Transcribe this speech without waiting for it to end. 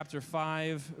Chapter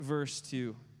 5, verse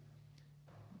 2.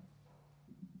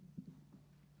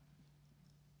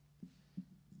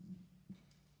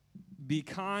 Be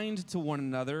kind to one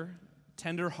another,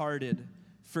 tender-hearted,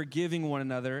 forgiving one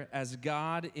another, as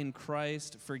God in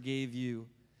Christ forgave you.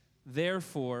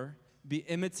 Therefore, be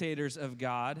imitators of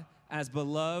God as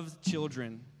beloved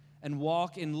children, and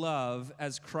walk in love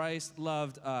as Christ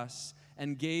loved us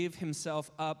and gave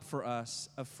himself up for us,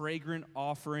 a fragrant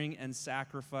offering and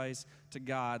sacrifice to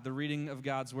God. The reading of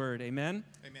God's word. Amen?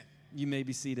 Amen. You may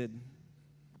be seated.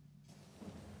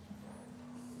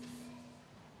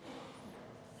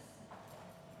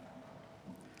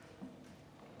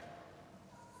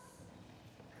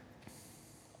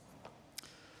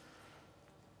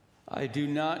 I do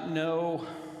not know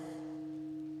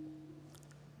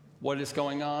what is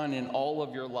going on in all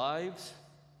of your lives.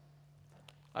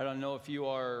 I don't know if you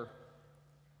are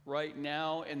right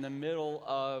now in the middle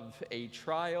of a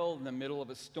trial, in the middle of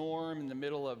a storm, in the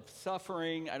middle of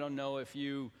suffering. I don't know if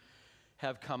you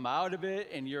have come out of it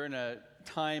and you're in a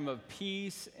time of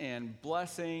peace and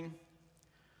blessing.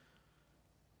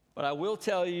 But I will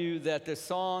tell you that the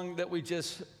song that we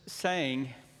just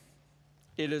sang,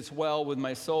 "It Is Well With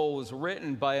My Soul," was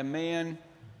written by a man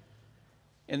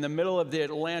in the middle of the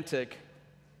Atlantic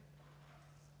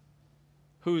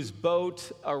whose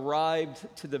boat arrived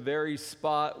to the very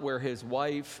spot where his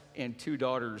wife and 2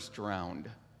 daughters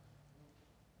drowned.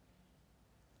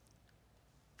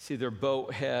 See, their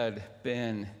boat had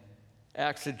been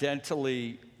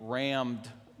accidentally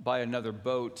rammed by another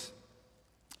boat,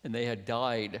 and they had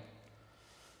died.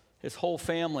 His whole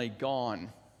family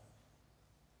gone.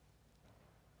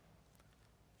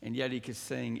 And yet he could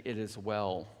sing, "It is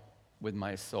well with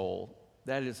my soul."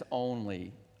 That is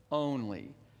only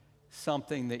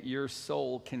something that your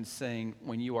soul can sing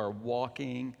when you are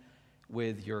walking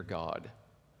with your God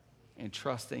and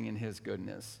trusting in his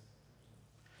goodness.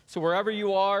 So wherever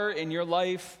you are in your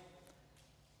life,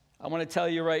 I want to tell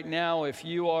you right now, if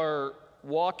you are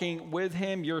walking with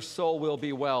him, your soul will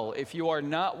be well. If you are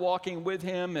not walking with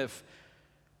him, if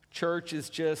church is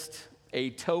just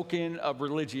a token of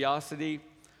religiosity,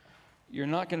 you're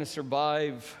not going to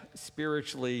survive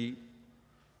spiritually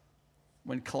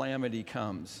when calamity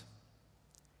comes.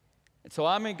 And so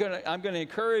I'm going to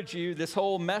encourage you. This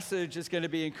whole message is going to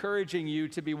be encouraging you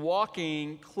to be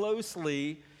walking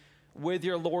closely with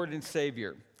your Lord and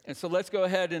Savior. And so let's go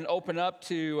ahead and open up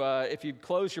to, if you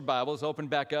close your Bibles, open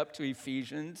back up to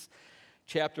Ephesians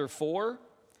chapter 4.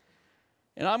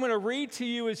 And I'm going to read to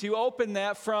you as you open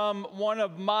that from one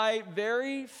of my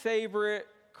very favorite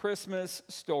Christmas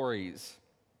stories.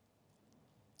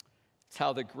 It's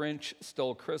How the Grinch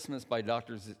Stole Christmas by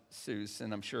Dr. Seuss,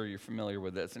 and I'm sure you're familiar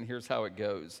with this. And here's how it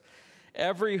goes.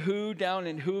 Every Who down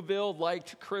in Whoville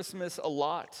liked Christmas a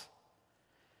lot.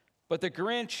 But the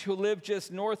Grinch, who lived just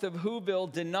north of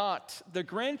Whoville, did not. The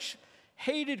Grinch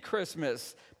hated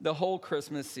Christmas the whole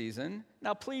Christmas season.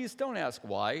 Now, please don't ask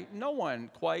why. No one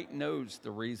quite knows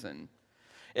the reason.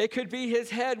 It could be his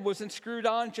head wasn't screwed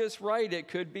on just right. It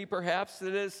could be perhaps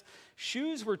that his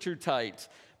shoes were too tight.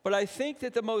 But I think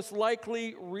that the most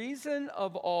likely reason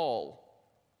of all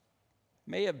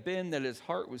may have been that his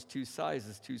heart was 2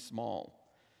 sizes too small.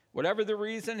 Whatever the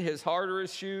reason, his heart or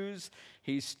his shoes,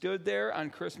 he stood there on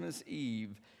Christmas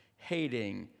Eve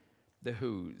hating the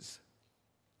Whos.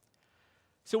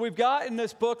 So we've got in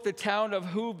this book the town of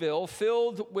Whoville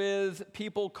filled with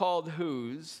people called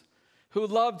Whos who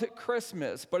loved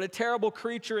Christmas, but a terrible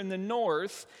creature in the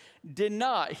north did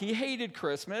not. He hated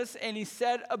Christmas, and he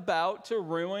set about to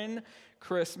ruin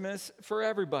Christmas for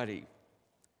everybody.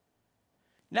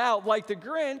 Now, like the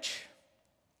Grinch,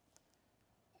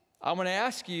 I'm going to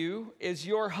ask you, is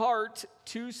your heart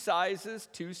 2 sizes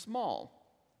too small?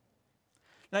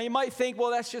 Now, you might think,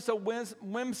 well, that's just a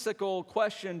whimsical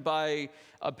question by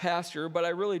a pastor, but I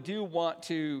really do want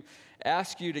to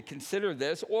ask you to consider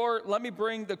this. Or let me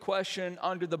bring the question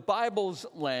under the Bible's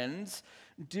lens.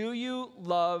 Do you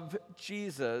love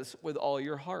Jesus with all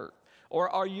your heart? Or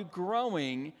are you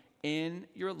growing in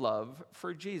your love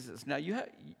for Jesus? Now,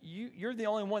 you're the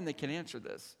only one that can answer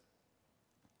this.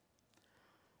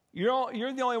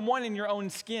 You're the only one in your own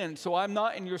skin, so I'm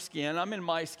not in your skin. I'm in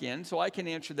my skin, so I can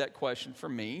answer that question for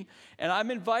me. And I'm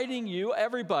inviting you,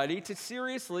 everybody, to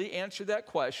seriously answer that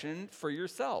question for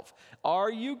yourself.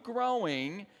 Are you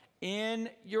growing in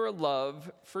your love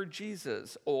for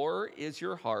Jesus, or is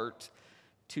your heart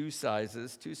 2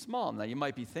 sizes too small? Now, you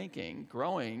might be thinking,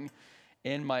 growing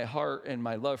in my heart and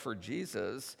my love for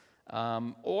Jesus,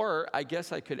 or I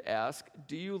guess I could ask,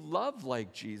 do you love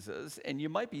like Jesus? And you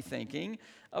might be thinking,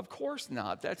 of course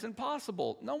not. That's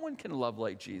impossible. No one can love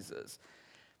like Jesus.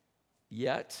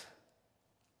 Yet,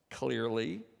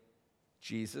 clearly,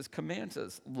 Jesus commands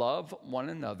us, love one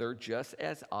another just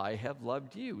as I have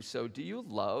loved you. So do you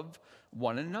love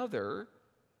one another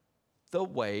the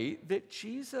way that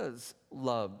Jesus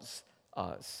loves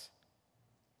us?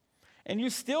 And you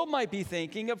still might be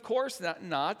thinking, of course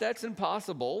not, that's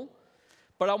impossible.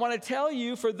 But I want to tell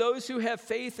you, for those who have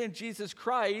faith in Jesus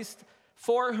Christ,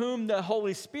 for whom the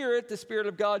Holy Spirit, the Spirit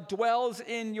of God, dwells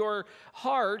in your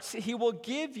hearts, he will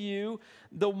give you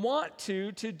the want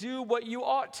to do what you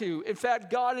ought to. In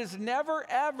fact, God has never,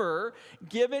 ever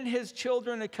given his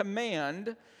children a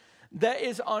command that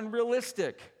is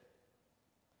unrealistic.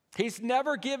 He's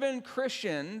never given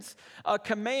Christians a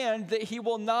command that he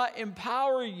will not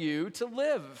empower you to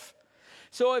live.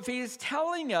 So if he's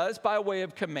telling us by way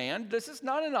of command, this is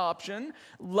not an option,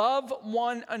 love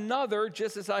one another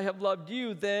just as I have loved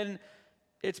you, then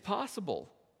it's possible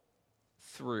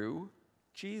through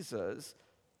Jesus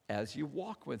as you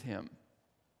walk with him.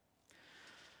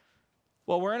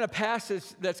 Well, we're in a passage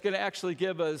that's going to actually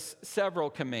give us several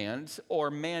commands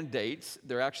or mandates.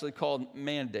 They're actually called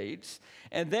mandates.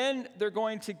 And then they're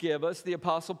going to give us, the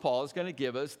Apostle Paul is going to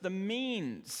give us the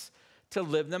means to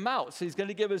live them out. So he's going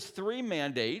to give us 3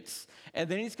 mandates, and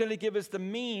then he's going to give us the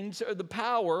means or the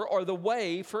power or the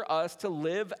way for us to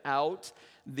live out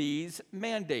these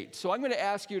mandates. So I'm going to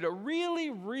ask you to really,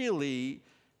 really,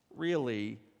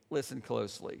 really listen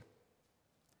closely.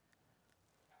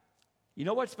 You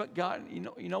know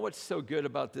what's so good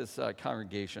about this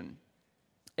congregation?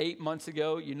 8 months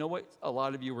ago, you know what a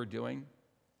lot of you were doing?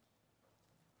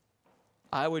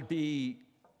 I would be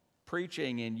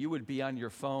preaching and you would be on your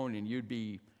phone and you'd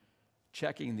be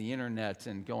checking the internet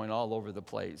and going all over the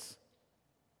place.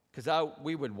 Because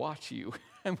we would watch you,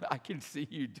 and I can see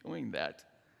you doing that.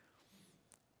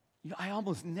 You know, I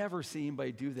almost never see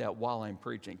anybody do that while I'm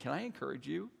preaching. Can I encourage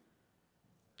you?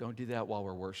 Don't do that while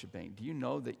we're worshiping. Do you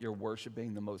know that you're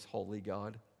worshiping the most holy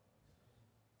God?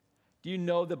 Do you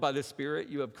know that by the Spirit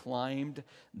you have climbed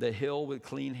the hill with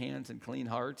clean hands and clean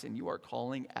hearts, and you are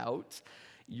calling out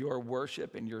your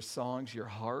worship and your songs, your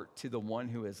heart, to the one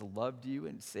who has loved you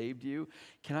and saved you?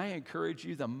 Can I encourage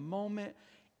you, the moment,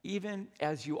 even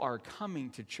as you are coming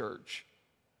to church,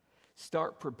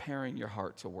 start preparing your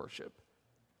heart to worship.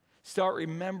 Start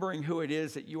remembering who it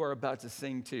is that you are about to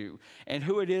sing to and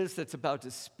who it is that's about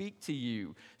to speak to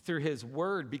you through his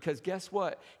word, because guess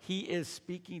what? He is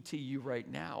speaking to you right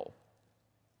now.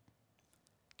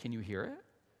 Can you hear it?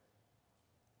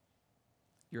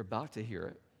 You're about to hear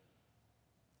it,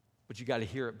 but you got to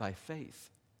hear it by faith.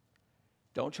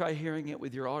 Don't try hearing it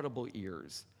with your audible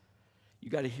ears. You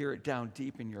got to hear it down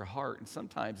deep in your heart, and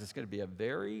sometimes it's going to be a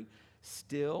very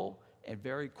still and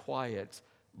very quiet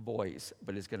voice,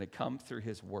 but it's going to come through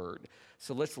his word.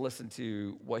 So let's listen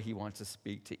to what he wants to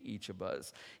speak to each of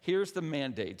us. Here's the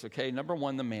mandates, okay? Number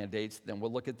 1, the mandates. Then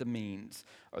we'll look at the means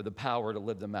or the power to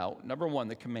live them out. Number 1,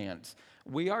 the commands.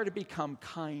 We are to become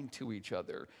kind to each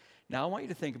other. Now, I want you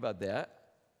to think about that.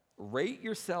 Rate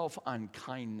yourself on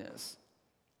kindness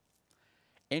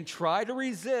and try to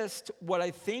resist what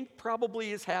I think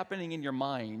probably is happening in your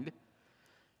mind.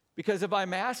 Because if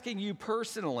I'm asking you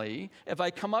personally, if I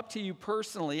come up to you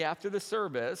personally after the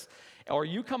service, or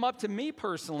you come up to me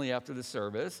personally after the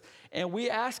service, and we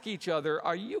ask each other,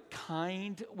 are you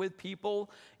kind with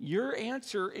people? Your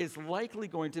answer is likely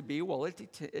going to be, well,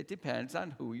 it depends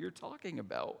on who you're talking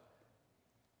about.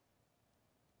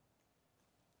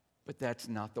 But that's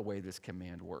not the way this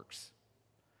command works.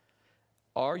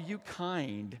 Are you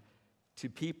kind to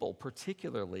people,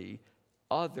 particularly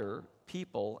other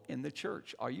people in the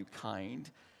church? Are you kind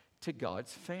to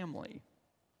God's family?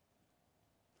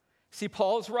 See,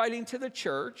 Paul's writing to the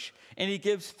church, and he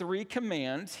gives 3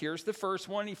 commands. Here's the first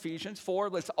one, Ephesians 4.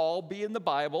 Let's all be in the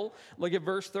Bible. Look at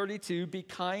verse 32. Be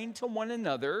kind to one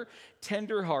another,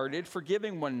 tenderhearted,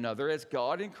 forgiving one another, as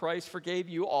God in Christ forgave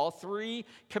you. All 3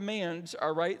 commands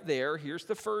are right there. Here's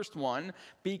the first one.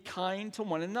 Be kind to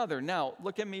one another. Now,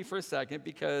 look at me for a second,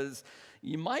 because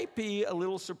you might be a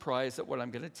little surprised at what I'm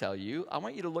going to tell you. I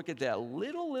want you to look at that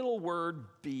little word,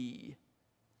 be.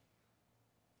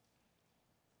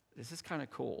 This is kind of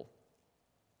cool.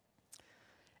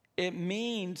 It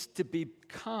means to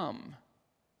become.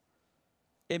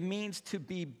 It means to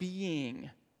be being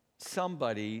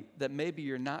somebody that maybe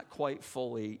you're not quite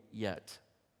fully yet.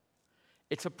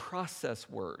 It's a process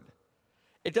word.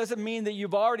 It doesn't mean that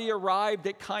you've already arrived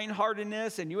at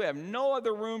kind-heartedness and you have no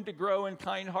other room to grow in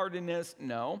kind-heartedness.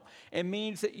 No. It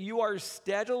means that you are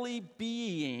steadily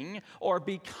being or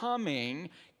becoming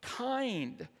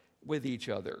kind with each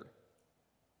other.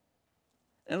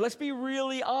 And let's be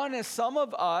really honest, some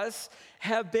of us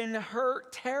have been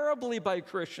hurt terribly by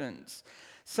Christians.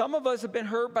 Some of us have been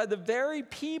hurt by the very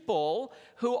people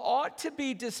who ought to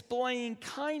be displaying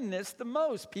kindness the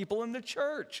most, people in the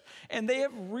church. And they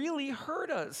have really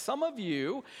hurt us. Some of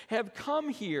you have come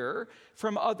here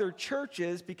from other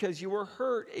churches because you were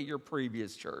hurt at your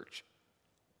previous church.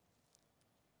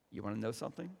 You want to know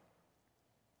something?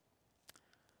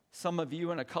 Some of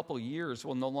you in a couple years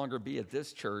will no longer be at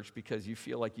this church because you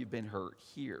feel like you've been hurt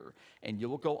here. And you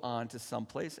will go on to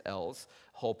someplace else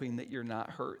hoping that you're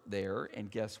not hurt there.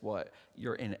 And guess what?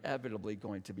 You're inevitably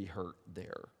going to be hurt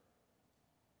there.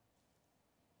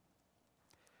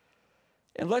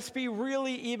 And let's be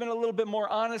really even a little bit more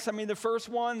honest. I mean, the first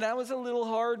one, that was a little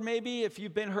hard maybe if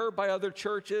you've been hurt by other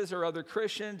churches or other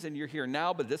Christians and you're here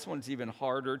now. But this one's even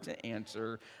harder to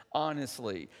answer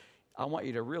honestly. I want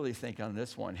you to really think on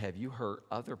this one. Have you hurt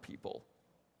other people?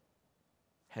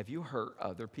 Have you hurt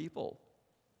other people?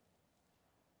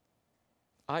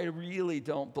 I really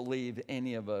don't believe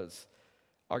any of us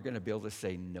are going to be able to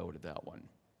say no to that one.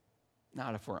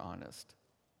 Not if we're honest.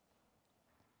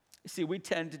 You see, we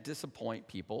tend to disappoint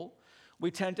people. We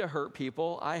tend to hurt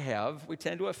people. We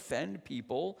tend to offend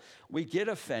people. We get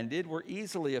offended. We're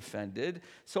easily offended.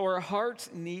 So our hearts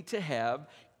need to have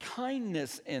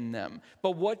kindness in them.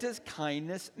 But what does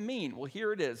kindness mean? Well,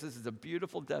 here it is. This is a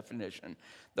beautiful definition.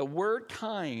 The word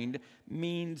kind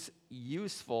means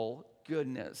useful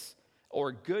goodness,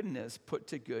 or goodness put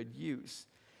to good use.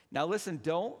 Now listen,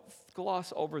 don't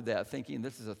gloss over that thinking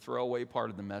this is a throwaway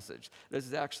part of the message. This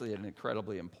is actually an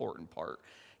incredibly important part.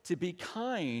 To be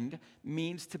kind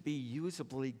means to be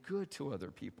usably good to other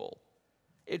people.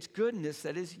 It's goodness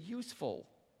that is useful.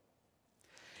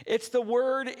 It's the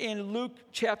word in Luke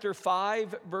chapter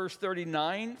 5, verse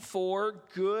 39, for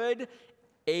good,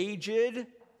 aged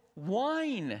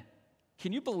wine.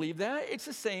 Can you believe that? It's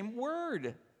the same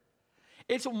word.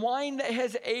 It's wine that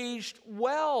has aged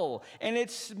well, and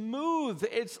it's smooth,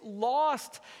 it's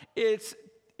lost its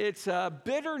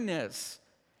bitterness.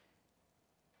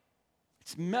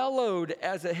 It's mellowed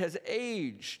as it has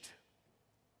aged.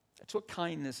 That's what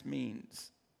kindness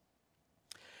means.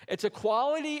 It's a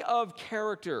quality of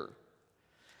character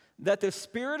that the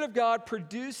Spirit of God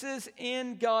produces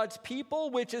in God's people,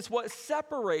 which is what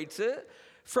separates it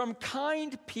from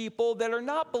kind people that are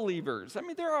not believers. I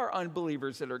mean, there are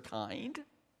unbelievers that are kind,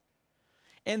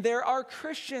 and there are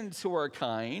Christians who are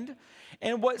kind.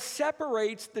 And what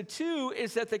separates the two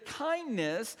is that the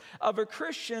kindness of a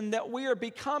Christian that we are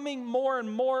becoming more and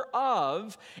more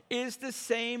of is the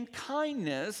same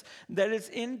kindness that is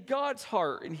in God's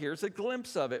heart. And here's a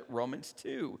glimpse of it, Romans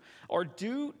 2. Or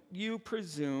do you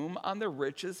presume on the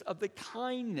riches of the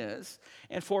kindness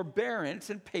and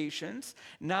forbearance and patience,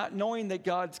 not knowing that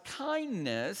God's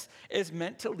kindness is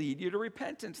meant to lead you to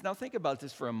repentance? Now think about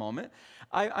this for a moment.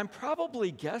 I'm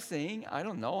probably guessing, I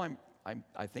don't know,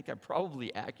 I think I'm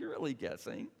probably accurately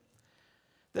guessing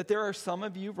that there are some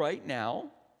of you right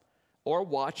now or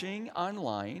watching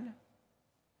online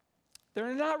that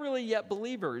are not really yet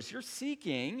believers. You're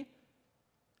seeking,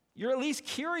 you're at least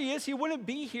curious. You wouldn't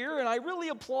be here, and I really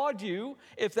applaud you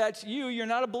if that's you. You're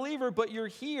not a believer, but you're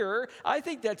here. I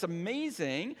think that's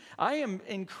amazing. I am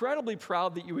incredibly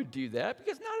proud that you would do that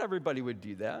because not everybody would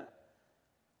do that.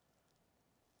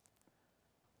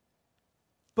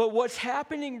 But what's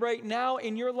happening right now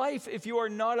in your life, if you are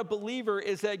not a believer,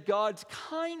 is that God's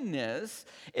kindness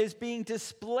is being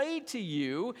displayed to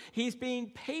you. He's being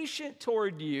patient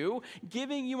toward you,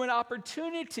 giving you an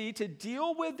opportunity to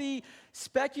deal with the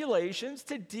speculations,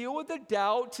 to deal with the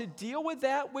doubt, to deal with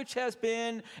that which has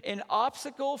been an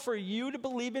obstacle for you to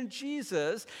believe in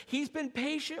Jesus. He's been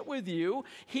patient with you.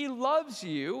 He loves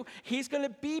you. He's going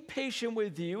to be patient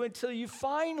with you until you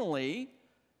finally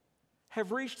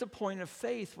have reached a point of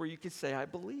faith where you can say, I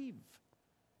believe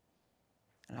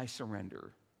and I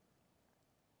surrender.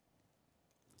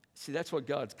 See, that's what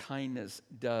God's kindness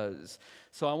does.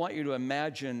 So I want you to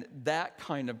imagine that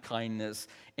kind of kindness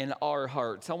in our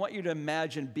hearts. I want you to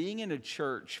imagine being in a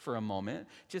church for a moment.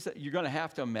 You're going to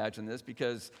have to imagine this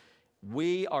because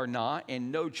we are not,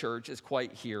 and no church is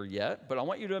quite here yet. But I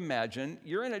want you to imagine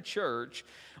you're in a church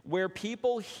where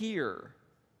people here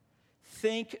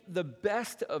think the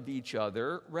best of each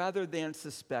other rather than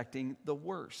suspecting the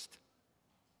worst.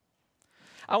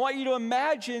 I want you to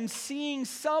imagine seeing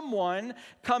someone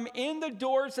come in the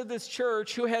doors of this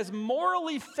church who has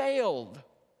morally failed.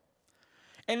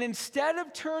 And instead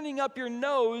of turning up your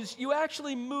nose, you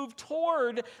actually move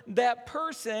toward that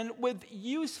person with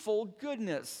useful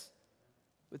goodness,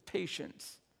 with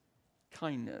patience,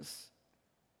 kindness.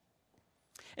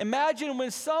 Imagine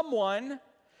when someone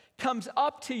comes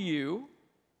up to you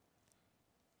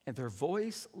and their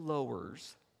voice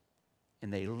lowers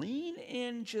and they lean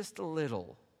in just a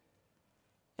little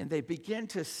and they begin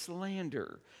to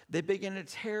slander. They begin to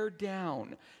tear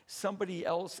down somebody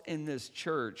else in this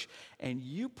church, and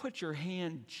you put your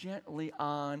hand gently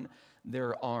on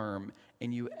their arm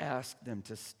and you ask them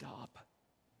to stop.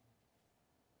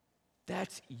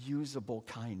 That's usable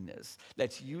kindness.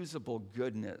 That's usable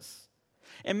goodness.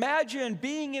 Imagine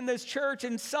being in this church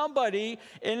and somebody,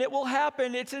 and it will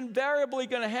happen, it's invariably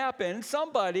going to happen,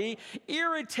 somebody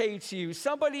irritates you,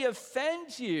 somebody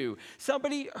offends you,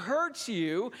 somebody hurts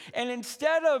you, and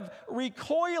instead of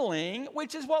recoiling,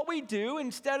 which is what we do,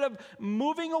 instead of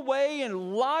moving away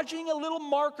and lodging a little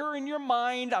marker in your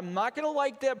mind, I'm not going to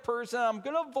like that person, I'm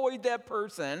going to avoid that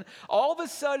person, all of a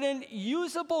sudden,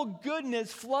 usable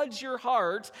goodness floods your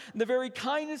heart, the very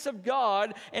kindness of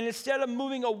God, and instead of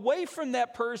moving away from that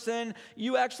person,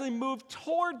 you actually move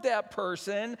toward that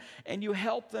person and you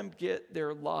help them get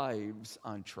their lives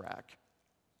on track.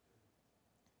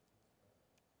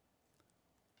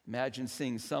 Imagine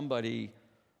seeing somebody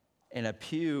in a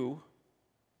pew,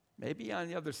 maybe on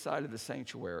the other side of the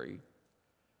sanctuary,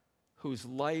 whose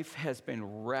life has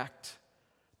been wrecked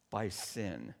by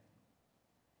sin,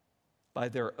 by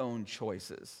their own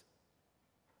choices.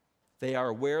 They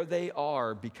are where they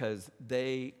are because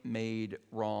they made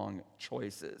wrong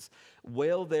choices.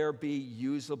 Will there be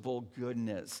usable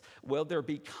goodness? Will there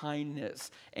be kindness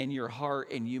in your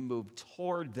heart and you move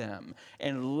toward them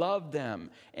and love them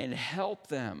and help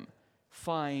them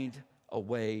find a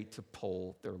way to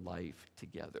pull their life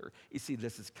together? You see,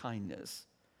 this is kindness.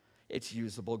 It's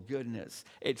usable goodness.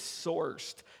 It's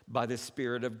sourced by the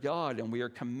Spirit of God, and we are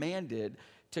commanded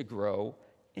to grow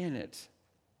in it.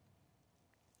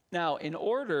 Now, in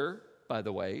order, by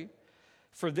the way,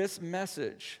 for this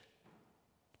message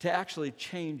to actually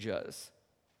change us,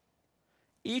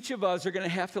 each of us are going to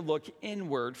have to look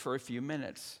inward for a few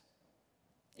minutes.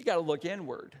 You got to look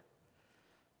inward.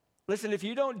 Listen, if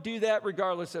you don't do that,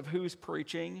 regardless of who's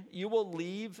preaching, you will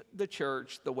leave the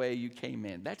church the way you came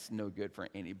in. That's no good for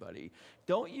anybody.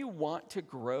 Don't you want to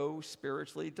grow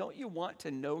spiritually? Don't you want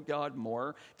to know God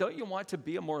more? Don't you want to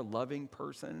be a more loving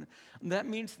person? And that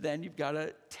means then you've got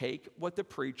to take what the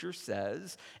preacher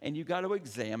says and you've got to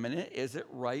examine it. Is it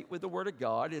right with the Word of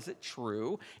God? Is it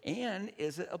true? And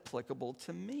is it applicable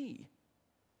to me?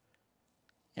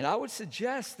 And I would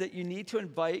suggest that you need to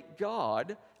invite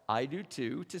God, I do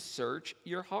too, to search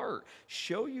your heart,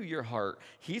 show you your heart.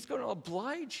 He's going to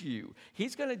oblige you.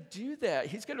 He's going to do that.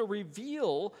 He's going to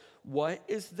reveal what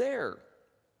is there.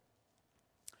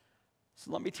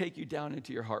 So let me take you down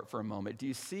into your heart for a moment. Do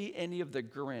you see any of the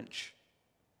Grinch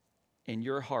in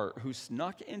your heart who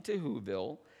snuck into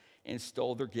Whoville and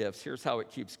stole their gifts? Here's how it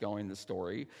keeps going, the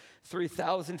story.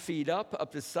 3,000 feet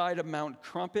up the side of Mount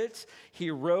Crumpet,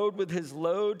 he rode with his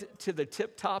load to the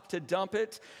tip top to dump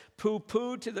it.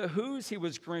 Pooh-pooh to the who's, he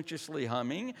was grinchishly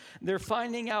humming. They're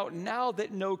finding out now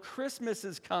that no Christmas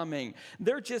is coming.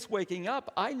 They're just waking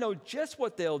up. I know just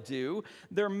what they'll do.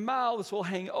 Their mouths will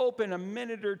hang open a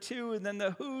minute or two, and then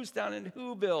the who's down in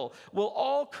Whoville will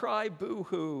all cry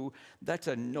boo-hoo. That's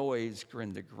a noise,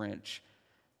 grinned the Grinch,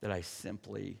 that I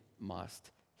simply must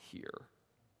hear.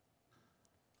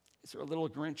 Is there a little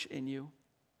Grinch in you?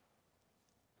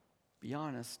 Be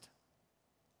honest.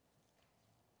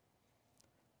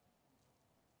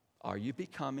 Are you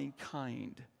becoming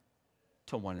kind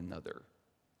to one another?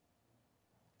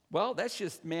 Well, that's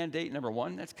just mandate number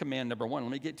one. That's command number one.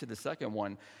 Let me get to the second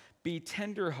one. Be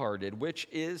tenderhearted, which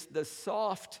is the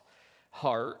soft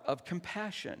heart of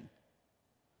compassion.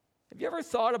 Have you ever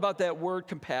thought about that word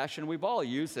compassion? We've all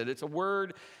used it. It's a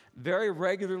word very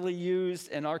regularly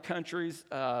used in our country's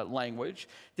language.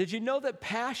 Did you know that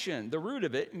passion, the root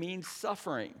of it, means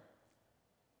suffering?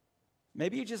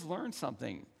 Maybe you just learned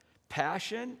something.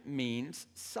 Passion means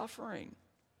suffering.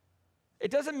 It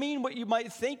doesn't mean what you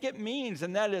might think it means,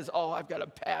 and that is, oh, I've got a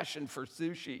passion for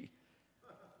sushi.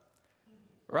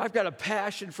 Or I've got a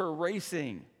passion for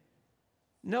racing.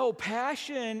 No,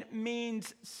 passion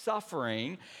means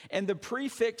suffering, and the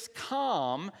prefix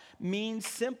 "com" means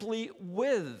simply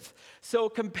with. So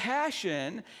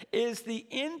compassion is the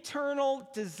internal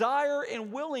desire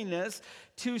and willingness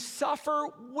to suffer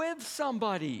with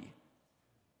somebody.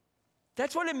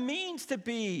 That's what it means to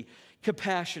be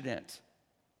compassionate.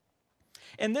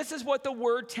 And this is what the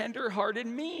word tenderhearted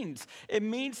means. It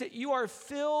means that you are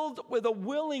filled with a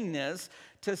willingness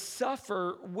to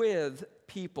suffer with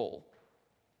people.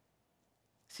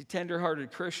 See,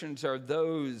 tenderhearted Christians are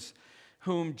those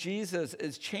whom Jesus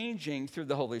is changing through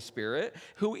the Holy Spirit,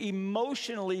 who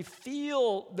emotionally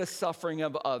feel the suffering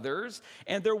of others,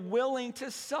 and they're willing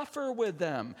to suffer with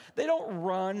them. They don't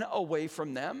run away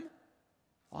from them.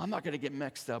 Well, I'm not going to get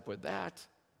mixed up with that.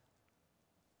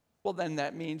 Well, then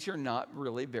that means you're not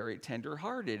really very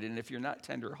tender-hearted. And if you're not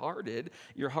tender-hearted,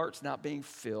 your heart's not being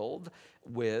filled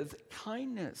with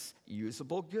kindness,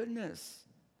 usable goodness.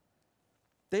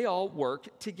 They all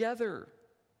work together.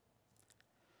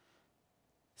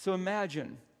 So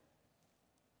imagine,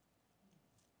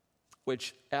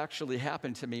 which actually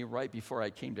happened to me right before I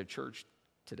came to church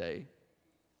today.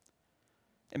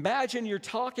 Imagine you're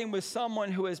talking with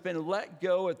someone who has been let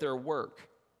go at their work.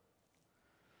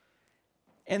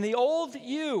 And the old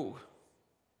you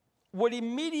would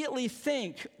immediately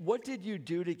think, what did you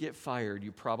do to get fired?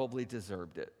 You probably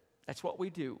deserved it. That's what we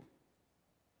do.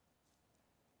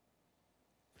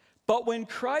 But when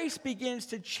Christ begins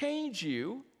to change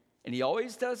you, and he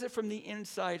always does it from the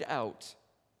inside out,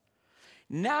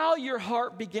 now your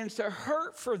heart begins to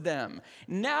hurt for them.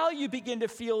 Now you begin to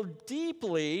feel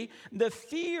deeply the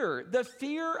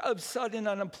fear of sudden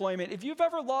unemployment. If you've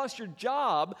ever lost your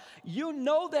job, you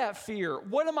know that fear.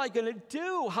 What am I going to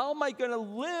do? How am I going to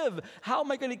live? How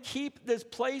am I going to keep this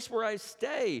place where I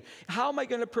stay? How am I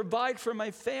going to provide for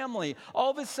my family?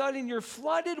 All of a sudden, you're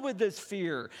flooded with this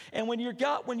fear. And when you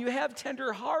have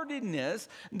tenderheartedness,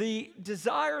 the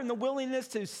desire and the willingness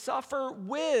to suffer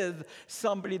with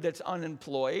somebody that's unemployed,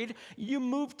 you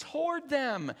move toward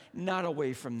them, not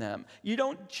away from them. You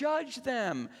don't judge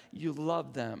them, you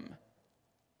love them.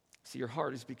 So your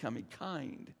heart is becoming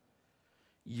kind,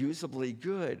 usably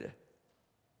good.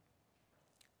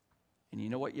 And you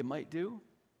know what you might do?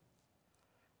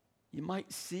 You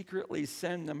might secretly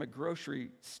send them a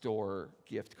grocery store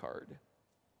gift card.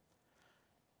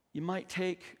 You might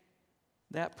take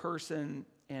that person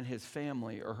and his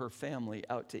family or her family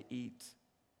out to eat.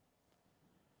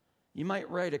 You might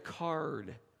write a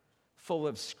card full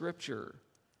of scripture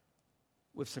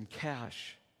with some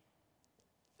cash.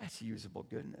 That's usable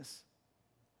goodness.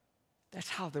 That's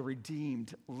how the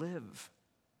redeemed live.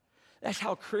 That's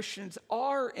how Christians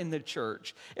are in the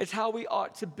church. It's how we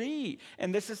ought to be.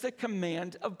 And this is the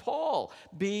command of Paul.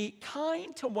 Be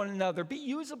kind to one another. Be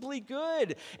usably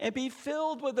good. And be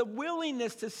filled with a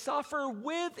willingness to suffer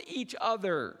with each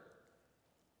other.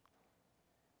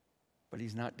 But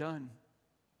he's not done.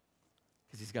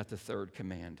 Because he's got the third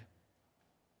command.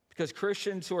 Because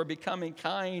Christians who are becoming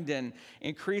kind and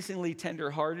increasingly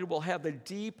tenderhearted will have the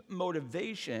deep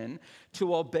motivation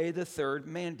to obey the third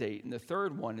mandate. And the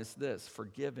third one is this: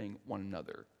 forgiving one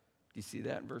another. Do you see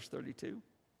that in verse 32?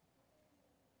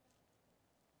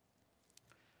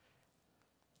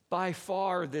 By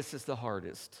far, this is the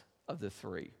hardest of the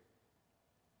three.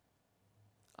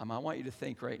 I want you to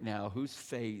think right now, whose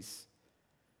face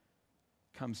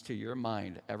comes to your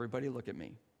mind? Everybody look at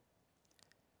me.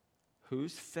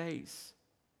 Whose face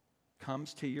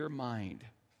comes to your mind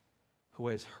who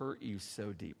has hurt you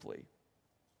so deeply?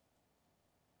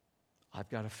 I've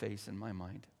got a face in my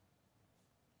mind,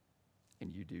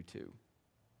 and you do too.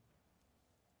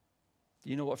 Do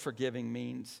you know what forgiving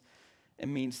means? It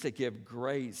means to give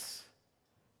grace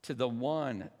to the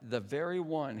very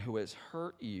one who has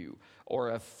hurt you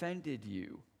or offended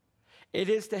you. It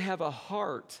is to have a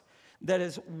heart that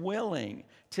is willing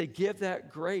to give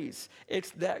that grace. It's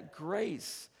that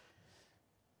grace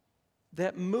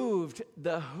that moved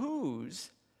the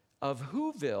Who's of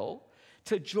Whoville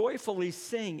to joyfully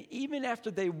sing even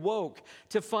after they woke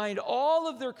to find all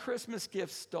of their Christmas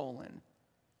gifts stolen.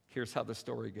 Here's how the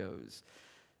story goes.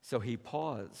 So he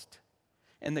paused,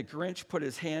 and the Grinch put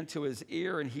his hand to his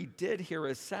ear, and he did hear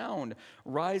a sound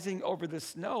rising over the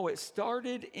snow. It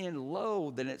started in low,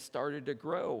 then it started to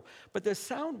grow. But the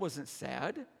sound wasn't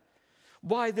sad.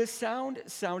 Why, the sound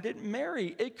sounded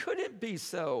merry. It couldn't be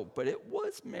so, but it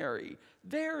was merry,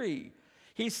 very.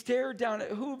 He stared down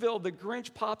at Whoville. The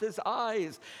Grinch popped his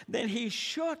eyes. Then he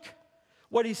shook.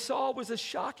 What he saw was a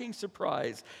shocking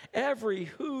surprise. Every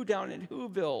Who down in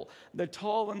Whoville, the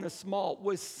tall and the small,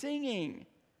 was singing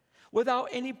without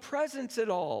any presents at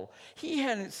all. He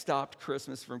hadn't stopped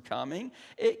Christmas from coming.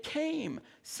 It came.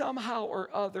 Somehow or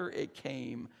other, it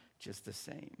came just the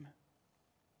same.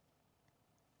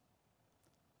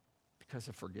 Because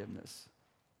of forgiveness.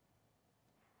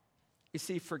 You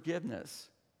see, forgiveness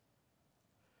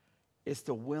is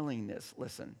the willingness,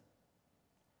 listen,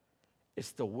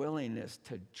 it's the willingness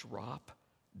to drop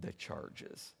the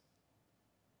charges.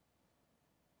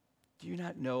 Do you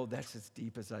not know that's as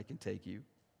deep as I can take you?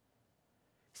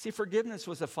 See, forgiveness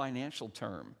was a financial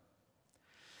term.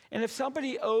 And if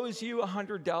somebody owes you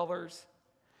 $100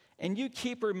 and you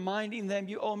keep reminding them,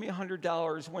 you owe me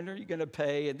 $100, when are you going to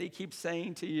pay? And they keep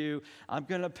saying to you, I'm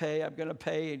going to pay.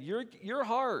 And your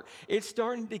heart, it's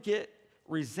starting to get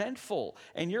resentful,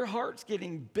 and your heart's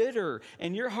getting bitter,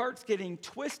 and your heart's getting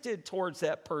twisted towards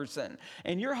that person,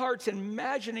 and your heart's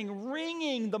imagining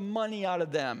wringing the money out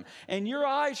of them, and your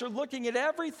eyes are looking at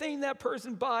everything that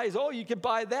person buys. Oh, you could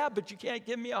buy that, but you can't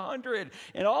give me 100.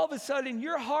 And all of a sudden,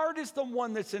 your heart is the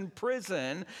one that's in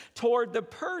prison toward the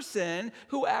person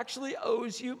who actually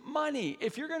owes you money.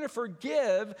 If you're going to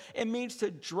forgive, it means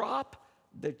to drop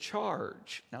the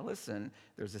charge. Now listen,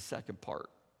 there's a second part.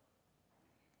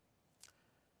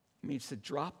 It means to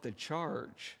drop the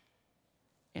charge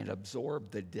and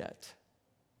absorb the debt.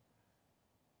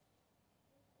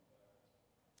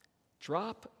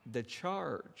 Drop the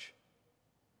charge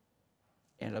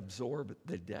and absorb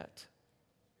the debt.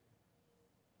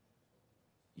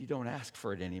 You don't ask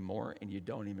for it anymore, and you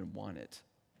don't even want it.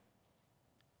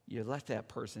 You let that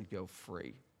person go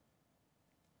free.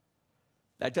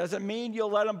 That doesn't mean you'll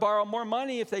let them borrow more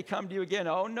money if they come to you again.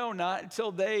 Oh, no, not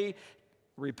until they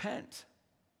repent.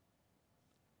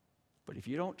 But if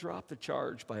you don't drop the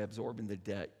charge by absorbing the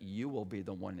debt, you will be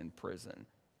the one in prison.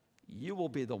 You will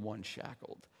be the one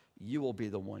shackled. You will be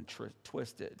the one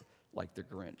twisted like the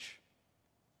Grinch.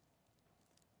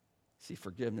 See,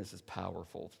 forgiveness is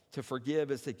powerful. To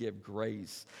forgive is to give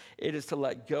grace. It is to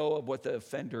let go of what the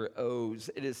offender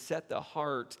owes. It is set the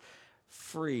heart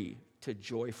free to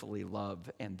joyfully love,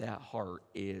 and that heart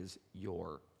is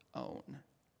your own.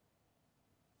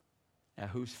 Now,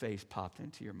 whose face popped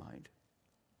into your mind?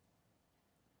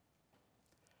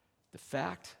 The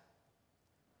fact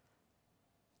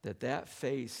that that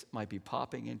face might be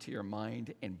popping into your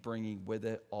mind and bringing with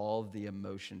it all the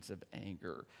emotions of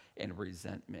anger and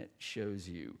resentment shows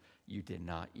you did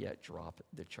not yet drop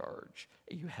the charge.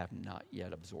 You have not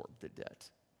yet absorbed the debt.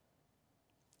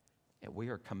 And we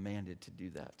are commanded to do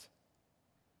that.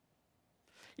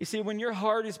 You see, when your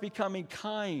heart is becoming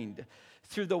kind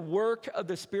through the work of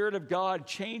the Spirit of God,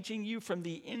 changing you from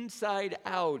the inside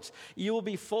out, you will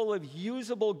be full of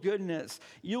usable goodness.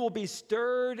 You will be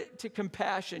stirred to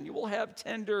compassion. You will have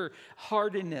tender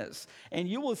heartedness. And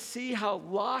you will see how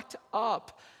locked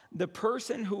up the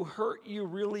person who hurt you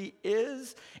really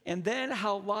is, and then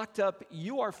how locked up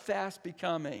you are fast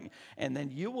becoming. And then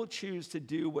you will choose to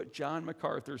do what John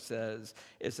MacArthur says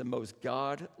is the most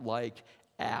God-like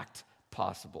act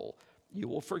possible. You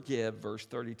will forgive, verse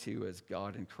 32, as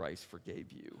God in Christ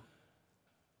forgave you.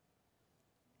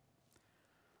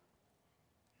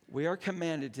 We are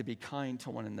commanded to be kind to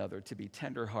one another, to be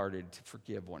tenderhearted, to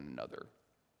forgive one another.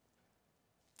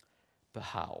 But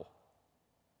how?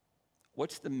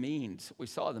 What's the means? We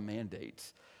saw the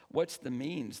mandates. What's the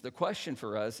means? The question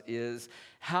for us is,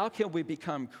 how can we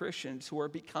become Christians who are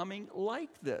becoming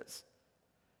like this?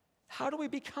 How do we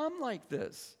become like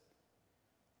this?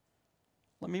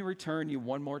 Let me return you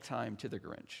one more time to the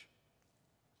Grinch,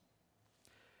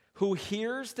 who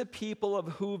hears the people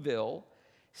of Whoville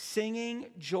singing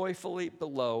joyfully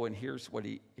below, and here's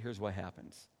what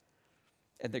happens.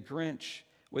 And the Grinch,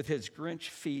 with his Grinch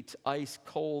feet ice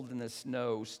cold in the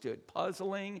snow, stood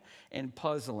puzzling and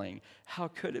puzzling. How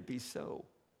could it be so?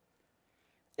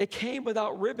 It came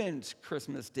without ribbons,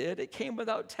 Christmas did. It came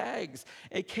without tags.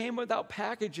 It came without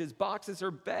packages, boxes, or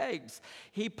bags.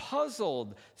 He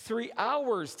puzzled 3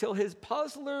 hours till his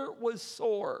puzzler was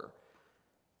sore.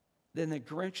 Then the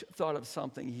Grinch thought of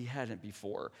something he hadn't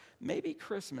before. Maybe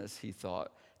Christmas, he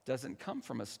thought, doesn't come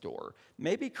from a store.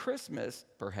 Maybe Christmas,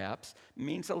 perhaps,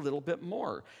 means a little bit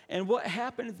more. And what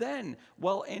happened then?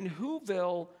 Well, in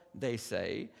Whoville, they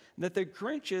say, that the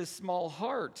Grinch's small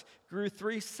heart grew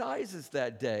 3 sizes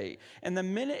that day. And the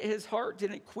minute his heart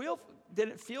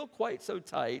didn't feel quite so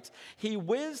tight, he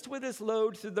whizzed with his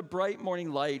load through the bright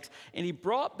morning light, and he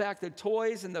brought back the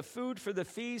toys and the food for the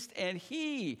feast, and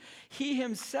he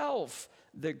himself,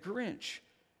 the Grinch,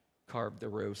 carved the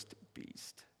roast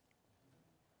beast.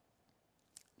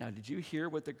 Now, did you hear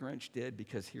what the Grinch did?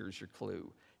 Because here's your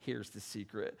clue. Here's the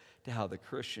secret to how the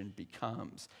Christian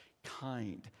becomes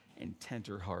kind and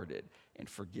tenderhearted and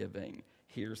forgiving.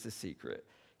 Here's the secret.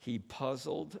 He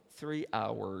puzzled 3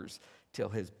 hours till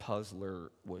his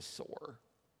puzzler was sore.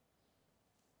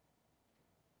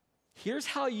 Here's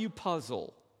how you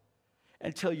puzzle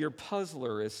until your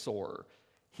puzzler is sore.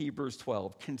 Hebrews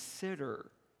 12,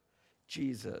 consider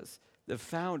Jesus, the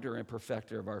founder and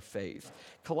perfecter of our faith.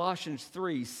 Colossians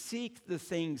 3, seek the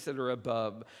things that are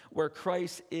above, where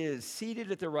Christ is,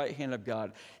 seated at the right hand of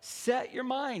God. Set your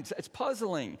minds, it's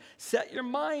puzzling, set your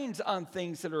minds on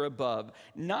things that are above,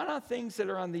 not on things that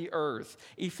are on the earth.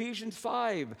 Ephesians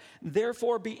 5,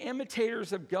 therefore be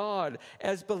imitators of God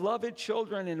as beloved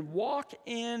children and walk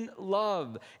in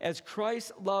love as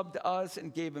Christ loved us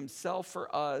and gave himself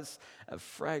for us, a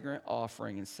fragrant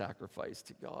offering and sacrifice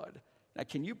to God. Now,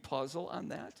 can you puzzle on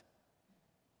that?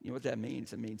 You know what that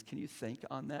means? It means, can you think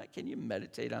on that? Can you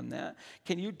meditate on that?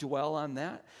 Can you dwell on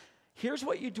that? Here's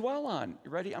what you dwell on.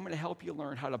 You ready? I'm going to help you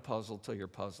learn how to puzzle till your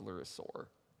puzzler is sore.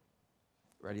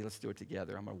 Ready? Let's do it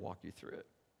together. I'm going to walk you through it.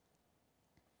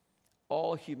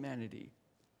 All humanity,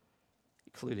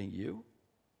 including you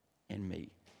and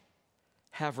me,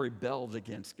 have rebelled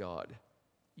against God.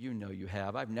 You know you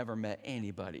have. I've never met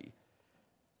anybody.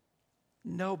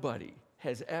 Nobody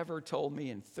has ever told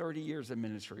me in 30 years of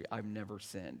ministry, I've never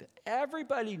sinned.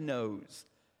 Everybody knows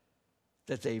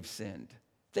that they've sinned.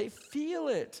 They feel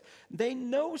it. They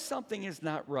know something is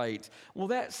not right. Well,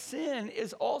 that sin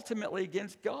is ultimately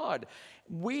against God.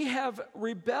 We have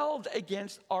rebelled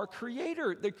against our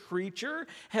Creator. The creature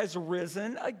has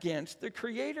risen against the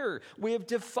Creator. We have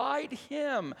defied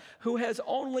Him who has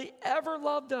only ever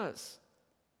loved us.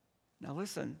 Now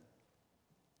listen,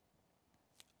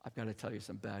 I've got to tell you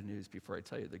some bad news before I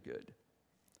tell you the good.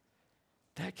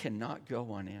 That cannot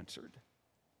go unanswered.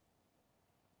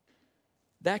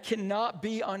 That cannot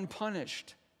be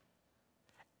unpunished.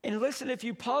 And listen, if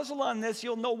you puzzle on this,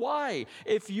 you'll know why.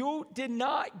 If you did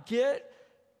not get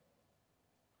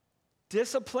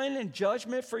discipline and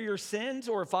judgment for your sins,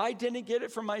 or if I didn't get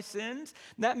it for my sins,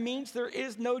 that means there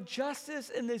is no justice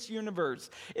in this universe.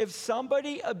 If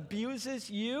somebody abuses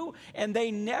you and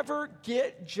they never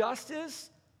get justice,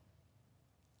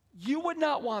 you would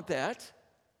not want that,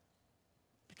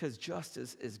 because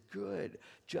justice is good.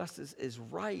 Justice is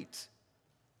right.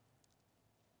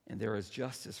 And there is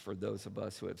justice for those of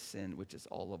us who have sinned, which is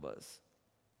all of us.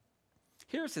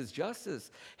 Here's His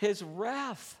justice. His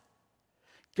wrath.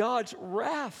 God's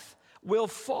wrath will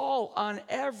fall on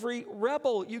every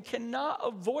rebel. You cannot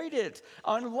avoid it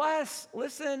unless,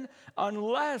 listen,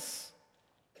 unless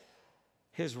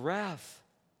His wrath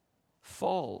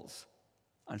falls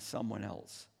on someone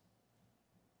else.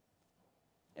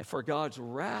 And for God's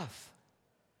wrath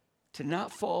to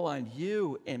not fall on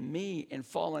you and me and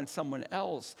fall on someone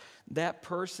else, that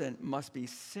person must be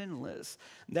sinless.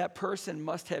 That person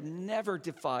must have never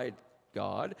defied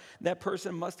God. That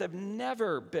person must have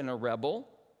never been a rebel.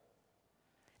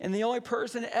 And the only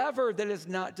person ever that has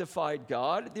not defied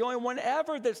God, the only one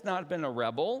ever that's not been a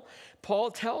rebel, Paul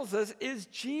tells us, is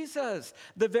Jesus,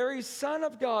 the very Son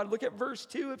of God. Look at verse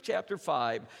 2 of chapter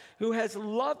 5, who has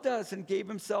loved us and gave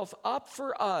Himself up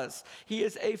for us. He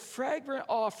is a fragrant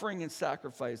offering and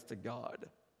sacrifice to God.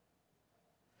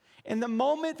 And the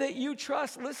moment that you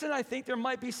trust, listen, I think there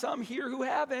might be some here who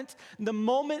haven't. The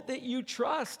moment that you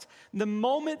trust, the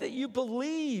moment that you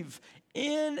believe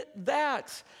in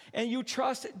that, and you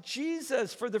trust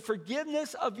Jesus for the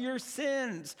forgiveness of your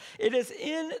sins, it is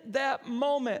in that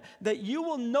moment that you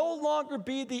will no longer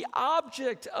be the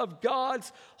object of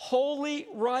God's holy,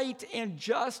 right, and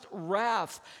just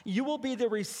wrath. You will be the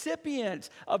recipient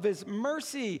of His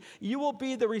mercy. You will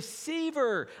be the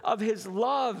receiver of His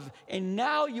love, and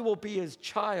now you will be His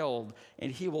child,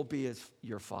 and He will be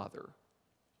your Father.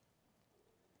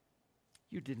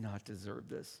 You did not deserve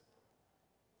this.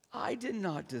 I did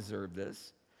not deserve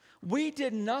this. We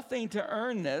did nothing to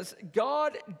earn this.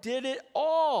 God did it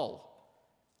all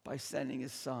by sending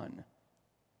His Son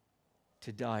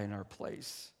to die in our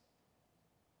place.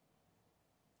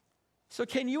 So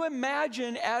can you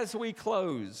imagine, as we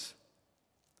close,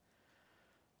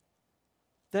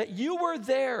 that you were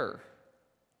there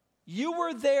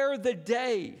the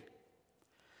day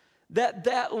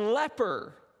that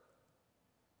leper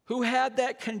who had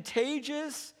that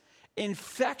contagious,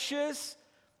 infectious,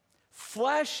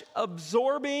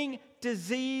 flesh-absorbing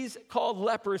disease called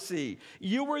leprosy.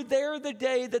 You were there the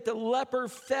day that the leper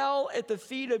fell at the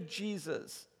feet of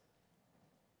Jesus.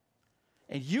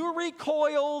 And you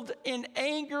recoiled in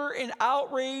anger and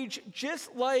outrage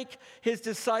just like His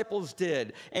disciples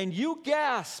did. And you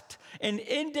gasped in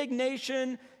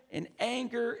indignation and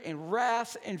anger and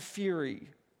wrath and fury,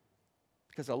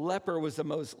 because a leper was the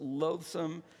most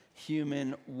loathsome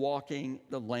human walking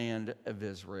the land of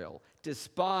Israel.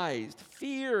 Despised,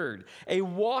 feared, a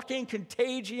walking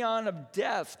contagion of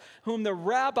death, whom the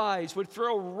rabbis would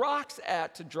throw rocks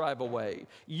at to drive away.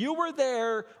 You were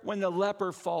there when the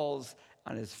leper falls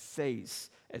on his face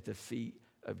at the feet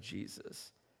of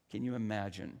Jesus. Can you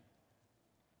imagine?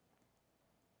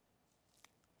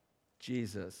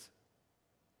 Jesus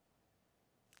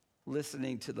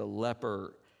listening to the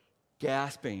leper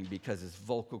gasping because his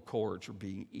vocal cords were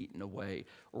being eaten away,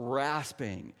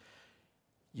 rasping,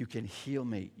 "You can heal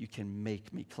me, you can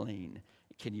make me clean."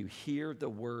 Can you hear the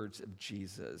words of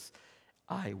Jesus?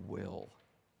 "I will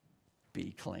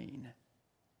be clean."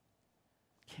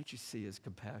 Can't you see His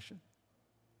compassion?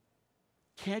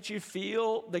 Can't you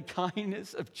feel the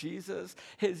kindness of Jesus,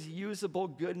 his usable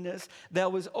goodness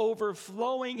that was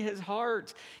overflowing his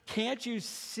heart? Can't you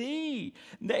see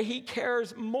that he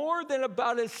cares more than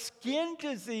about a skin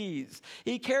disease?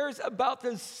 He cares about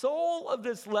the soul of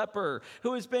this leper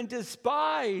who has been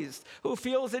despised, who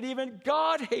feels that even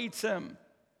God hates him.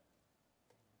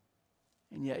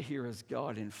 And yet here is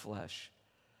God in flesh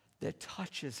that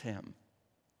touches him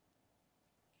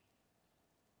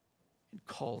and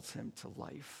calls him to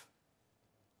life.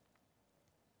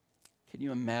 Can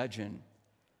you imagine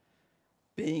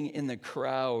being in the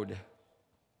crowd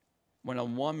when a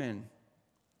woman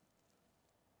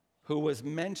who was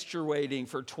menstruating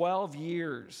for 12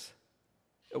 years,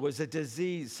 it was a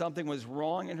disease, something was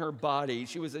wrong in her body,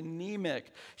 she was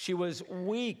anemic, she was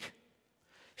weak,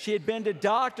 she had been to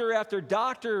doctor after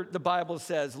doctor, the Bible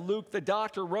says. Luke, the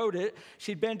doctor, wrote it.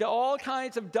 She'd been to all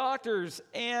kinds of doctors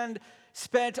and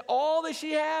spent all that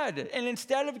she had. And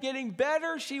instead of getting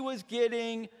better, she was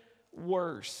getting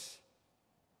worse.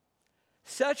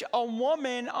 Such a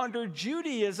woman under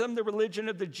Judaism, the religion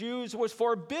of the Jews, was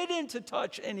forbidden to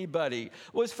touch anybody,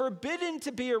 was forbidden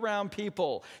to be around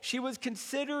people. She was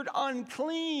considered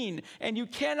unclean, and you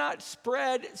cannot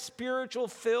spread spiritual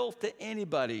filth to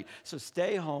anybody. So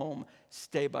stay home,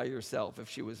 stay by yourself. If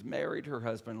she was married, her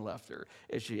husband left her.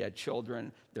 If she had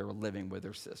children, they were living with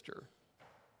her sister.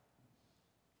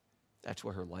 That's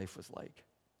what her life was like.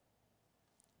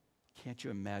 Can't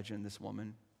you imagine this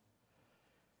woman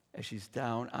as she's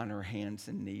down on her hands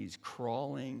and knees,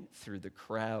 crawling through the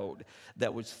crowd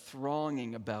that was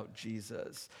thronging about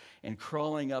Jesus and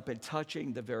crawling up and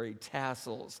touching the very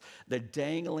tassels, the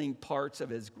dangling parts of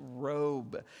his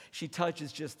robe. She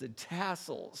touches just the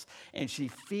tassels, and she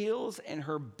feels in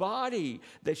her body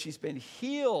that she's been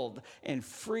healed and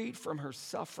freed from her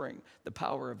suffering. The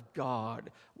power of God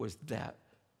was that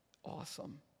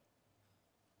awesome.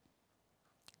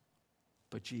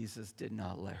 But Jesus did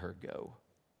not let her go.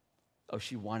 Oh,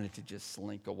 she wanted to just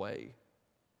slink away.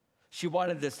 She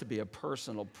wanted this to be a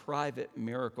personal, private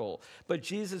miracle. But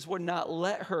Jesus would not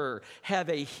let her have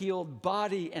a healed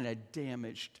body and a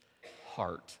damaged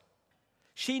heart.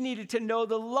 She needed to know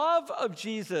the love of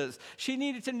Jesus. She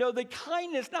needed to know the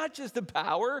kindness, not just the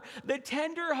power, the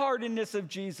tenderheartedness of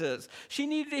Jesus. She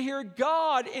needed to hear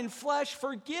God in flesh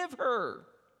forgive her.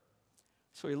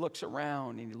 So he looks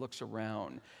around and he looks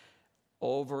around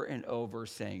over and over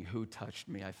saying, "Who touched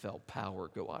me? I felt power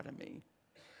go out of me."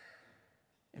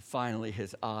 And finally,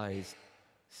 his eyes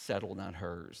settled on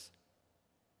hers.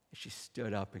 And she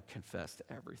stood up and confessed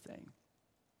everything.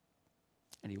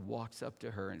 And he walks up to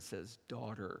her and says,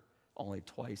 "Daughter," only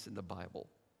twice in the Bible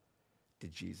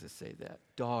did Jesus say that.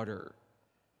 "Daughter,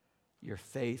 your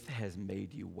faith has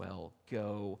made you well.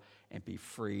 Go and be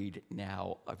freed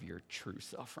now of your true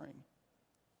suffering,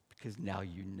 because now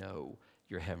you know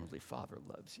your heavenly Father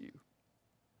loves you."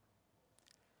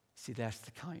 See, that's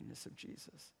the kindness of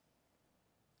Jesus.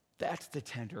 That's the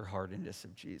tenderheartedness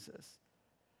of Jesus.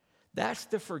 That's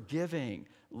the forgiving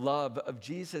love of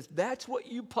Jesus. That's what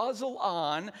you puzzle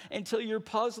on until your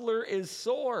puzzler is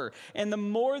sore. And the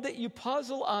more that you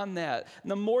puzzle on that,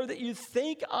 the more that you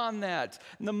think on that,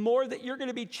 the more that you're going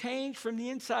to be changed from the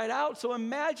inside out. So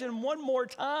imagine one more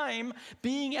time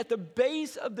being at the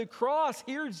base of the cross.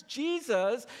 Here's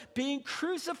Jesus being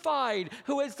crucified,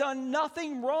 who has done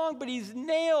nothing wrong, but he's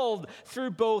nailed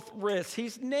through both wrists.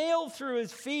 He's nailed through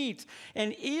his feet.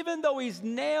 And even though he's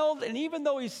nailed and even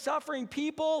though he's suffering,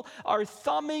 people are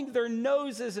thumbing their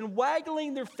noses and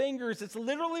waggling their fingers. It's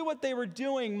literally what they were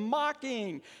doing,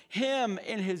 mocking him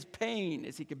in his pain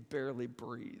as he could barely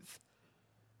breathe.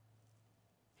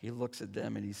 He looks at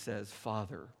them and he says,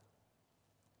 "Father,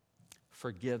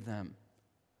 forgive them,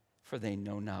 for they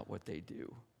know not what they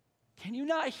do." Can you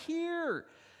not hear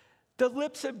the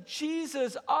lips of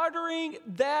Jesus uttering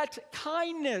that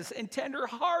kindness and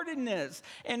tenderheartedness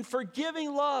and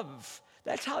forgiving love?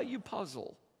 That's how you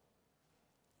puzzle.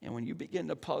 And when you begin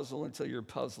to puzzle until your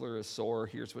puzzler is sore,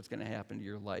 here's what's going to happen to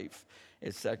your life.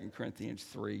 It's 2 Corinthians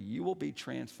 3. You will be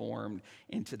transformed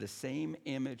into the same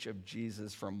image of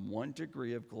Jesus from one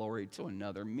degree of glory to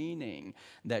another, meaning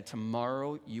that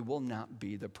tomorrow you will not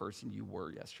be the person you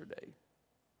were yesterday,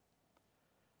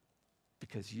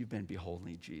 because you've been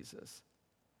beholding Jesus.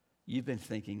 You've been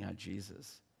thinking on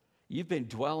Jesus. You've been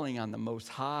dwelling on the Most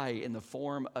High in the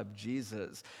form of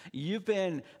Jesus. You've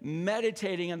been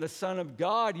meditating on the Son of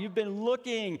God. You've been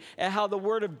looking at how the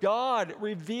Word of God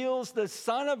reveals the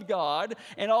Son of God,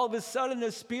 and all of a sudden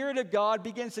the Spirit of God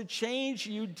begins to change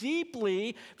you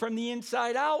deeply from the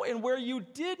inside out. And where you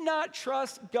did not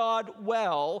trust God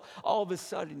well, all of a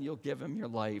sudden you'll give Him your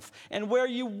life. And where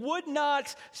you would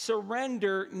not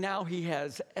surrender, now He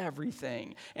has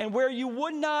everything. And where you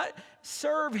would not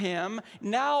serve Him,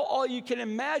 now all you can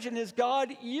imagine is, God,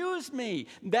 use me.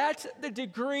 That's the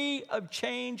degree of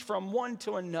change from one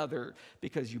to another,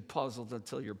 because you puzzled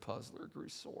until your puzzler grew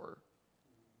sore.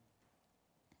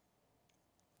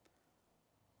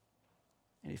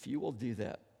 And if you will do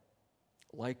that,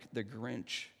 like the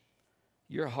Grinch,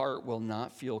 your heart will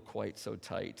not feel quite so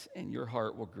tight, and your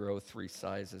heart will grow 3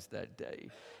 sizes that day.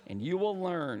 And you will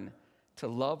learn to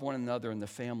love one another in the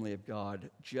family of God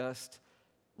just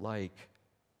like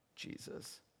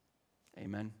Jesus.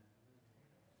 Amen.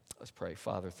 Let's pray.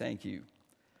 Father, thank you,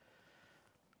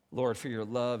 Lord, for your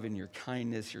love and your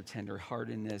kindness, your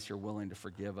tenderheartedness, your willing to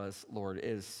forgive us. Lord, it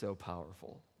is so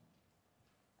powerful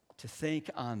to think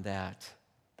on that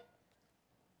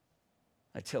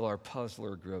until our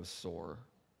puzzler grows sore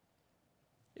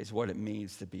is what it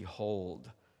means to behold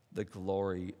the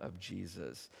glory of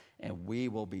Jesus, and we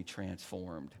will be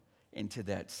transformed into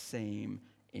that same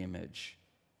image.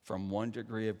 From one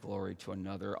degree of glory to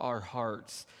another, our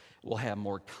hearts will have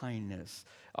more kindness.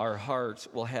 Our hearts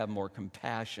will have more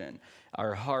compassion.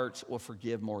 Our hearts will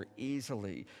forgive more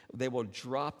easily. They will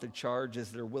drop the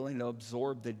charges. They're willing to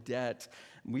absorb the debt.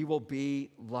 We will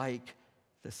be like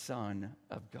the Son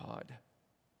of God.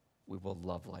 We will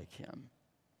love like Him.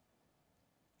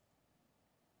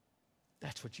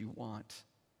 That's what you want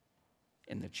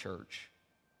in the church.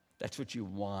 That's what you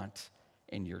want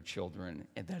in your children,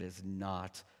 and that is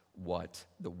not what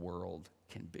the world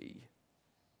can be.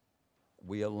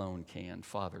 We alone can.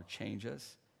 Father, change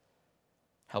us.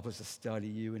 Help us to study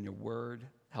you in your word.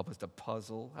 Help us to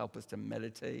puzzle. Help us to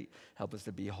meditate. Help us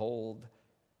to behold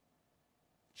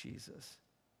Jesus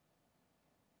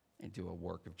and do a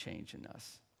work of change in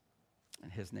us. In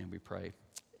His name we pray.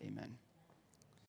 Amen.